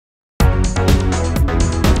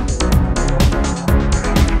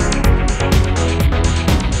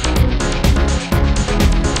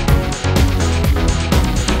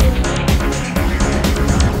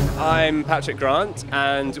I'm Patrick Grant,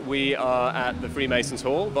 and we are at the Freemasons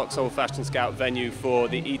Hall, Vauxhall Fashion Scout venue for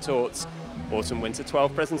the Tautz Autumn Winter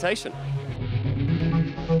 12 presentation.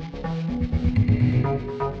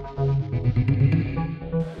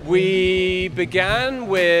 We began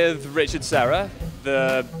with Richard Serra,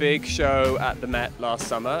 the big show at the Met last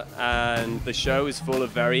summer, and the show is full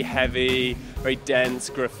of very heavy, very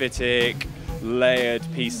dense, graphitic, layered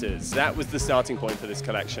pieces. That was the starting point for this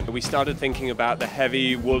collection. We started thinking about the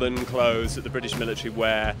heavy woolen clothes that the British military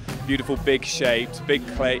wear, beautiful big shapes, big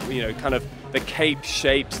kind of the cape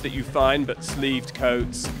shapes that you find, but sleeved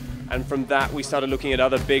coats. And from that we started looking at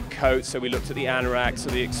other big coats, so we looked at the anoraks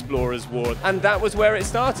or the explorers wore, and that was where it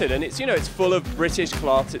started. And it's, it's full of British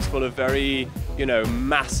cloths, it's full of very,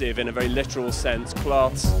 massive, in a very literal sense,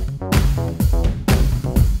 cloths.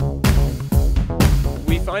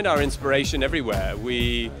 We find our inspiration everywhere.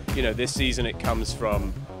 This season it comes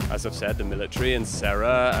from, as I've said, the military and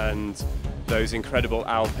Serra and those incredible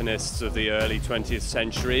alpinists of the early 20th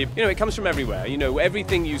century. It comes from everywhere.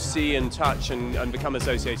 Everything you see and touch and become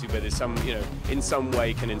associated with is in some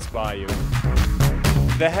way can inspire you.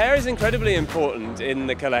 The hair is incredibly important in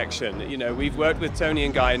the collection. We've worked with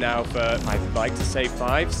TONY&GUY now for, I'd like to say,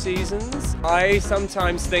 5 seasons. I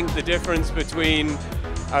sometimes think the difference between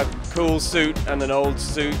a cool suit and an old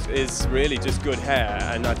suit is really just good hair,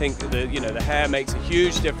 and I think the hair makes a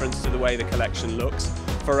huge difference to the way the collection looks.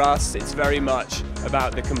 For us, it's very much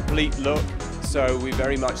about the complete look, so we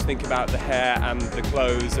very much think about the hair and the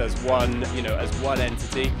clothes as one, as one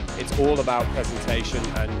entity. It's all about presentation,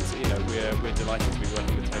 and we're delighted to be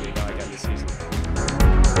working with TONY&GUY again this season.